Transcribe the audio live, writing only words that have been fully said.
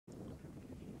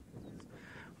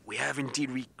we have indeed.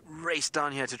 We raced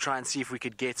down here to try and see if we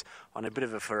could get on a bit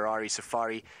of a Ferrari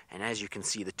safari, and as you can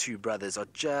see, the two brothers are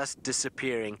just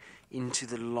disappearing into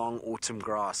the long autumn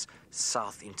grass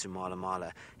south into Mala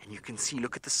Mala. And you can see,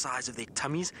 look at the size of their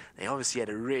tummies. They obviously had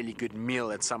a really good meal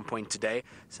at some point today,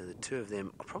 so the two of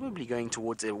them are probably going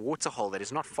towards a waterhole that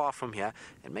is not far from here,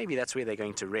 and maybe that's where they're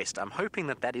going to rest. I'm hoping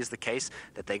that that is the case,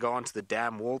 that they go onto the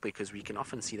dam wall, because we can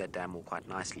often see that dam wall quite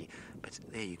nicely. But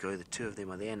there you go, the two of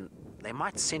them are there, and they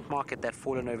might scent mark at that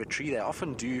fallen over tree. They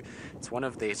often do. It's one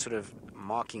of their sort of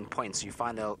marking points. You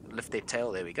find they'll lift their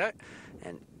tail, there we go,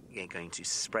 and they're going to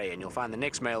spray, and you'll find the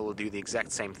next male will do the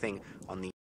exact same thing on the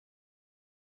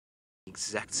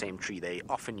exact same tree. They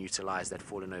often utilize that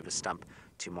fallen over stump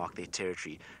to mark their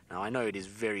territory. Now I know it is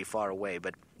very far away,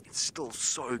 but it's still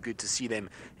so good to see them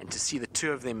and to see the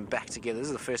two of them back together. This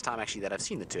is the first time actually that I've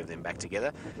seen the two of them back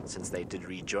together since they did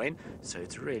rejoin, so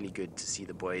it's really good to see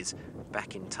the boys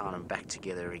back in town and back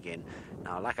together again.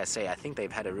 Now, like I say, I think they've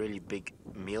had a really big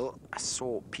meal. I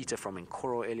saw Peter from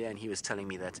Nkoro earlier, and he was telling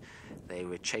me that they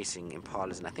were chasing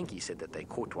impalas, and I think he said that they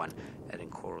caught one at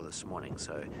Nkoro this morning,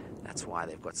 so that's why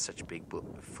they've got such big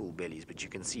full bellies. But you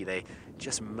can see they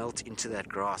just melt into that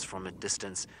grass from a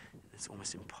distance. It's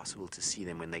almost impossible to see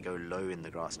them when they go low in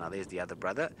the grass. Now there's the other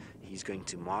brother. He's going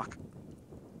to mark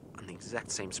on the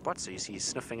exact same spot, so you see he's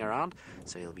sniffing around,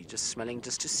 so he'll be just smelling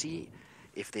just to see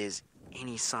if there's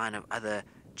any sign of other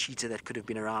cheetah that could have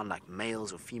been around, like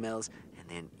males or females. And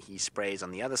then he sprays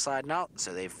on the other side now,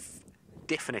 so they've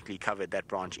definitely covered that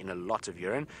branch in a lot of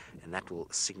urine, and that will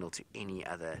signal to any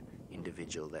other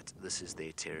individual that this is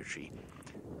their territory.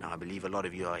 Now, I believe a lot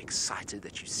of you are excited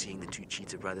that you're seeing the two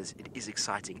cheetah brothers. It is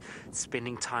exciting.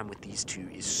 Spending time with these two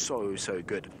is so, so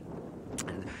good.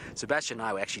 And Sebastian and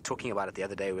I were actually talking about it the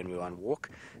other day when we were on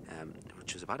walk,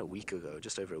 which was about a week ago,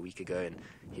 just over a week ago, and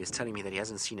he was telling me that he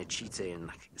hasn't seen a cheetah in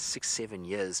like 6-7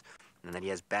 years, and that he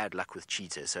has bad luck with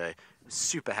cheetah. So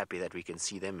super happy that we can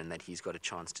see them and that he's got a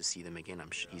chance to see them again. I'm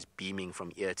sure he's beaming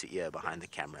from ear to ear behind the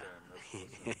camera.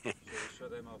 Show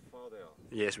them how far they are.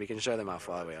 Yes, we can show them how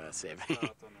far we are, Seb. Start on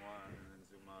one and then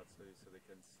zoom out so they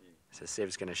can see. So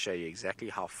Seb's going to show you exactly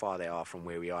how far they are from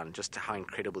where we are, and just how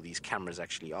incredible these cameras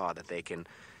actually are, that they can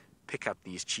pick up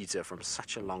these cheetah from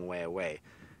such a long way away.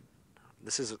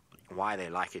 This is why they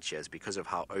like it here, is because of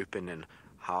how open and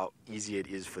how easy it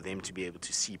is for them to be able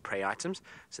to see prey items.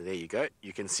 So there you go,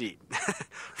 you can see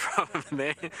from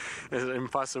there. It's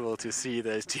impossible to see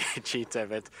those two cheetah,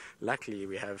 but luckily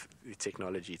we have the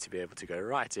technology to be able to go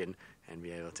right in and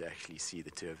be able to actually see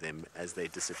the two of them as they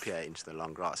disappear into the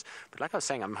long grass. But like I was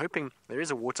saying, I'm hoping there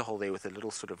is a waterhole there with a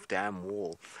little sort of dam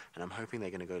wall, and I'm hoping they're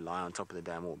going to go lie on top of the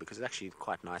dam wall, because it's actually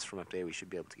quite nice from up there. We should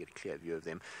be able to get a clear view of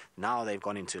them. Now they've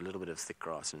gone into a little bit of thick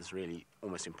grass, and it's really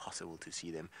almost impossible to see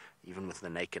them. Even with the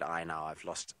naked eye now, I've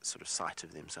lost sort of sight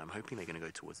of them. So I'm hoping they're going to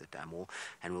go towards the dam wall,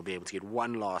 and we'll be able to get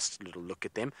one last little look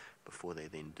at them before they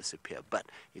then disappear. But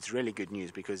it's really good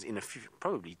news, because in a few,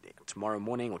 probably tomorrow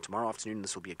morning or tomorrow afternoon,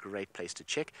 this will be a great place to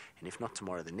check. And if not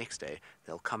tomorrow, the next day,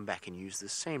 they'll come back and use the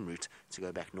same route to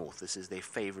go back north. This is their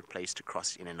favorite place to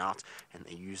cross in and out, and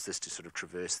they use this to sort of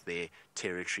traverse their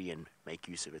territory and make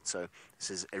use of it. So this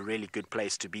is a really good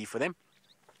place to be for them.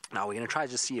 Now we're going to try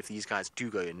to just see if these guys do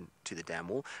go into the dam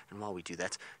wall, and while we do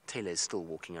that, Taylor is still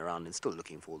walking around and still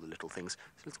looking for all the little things,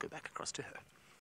 so let's go back across to her.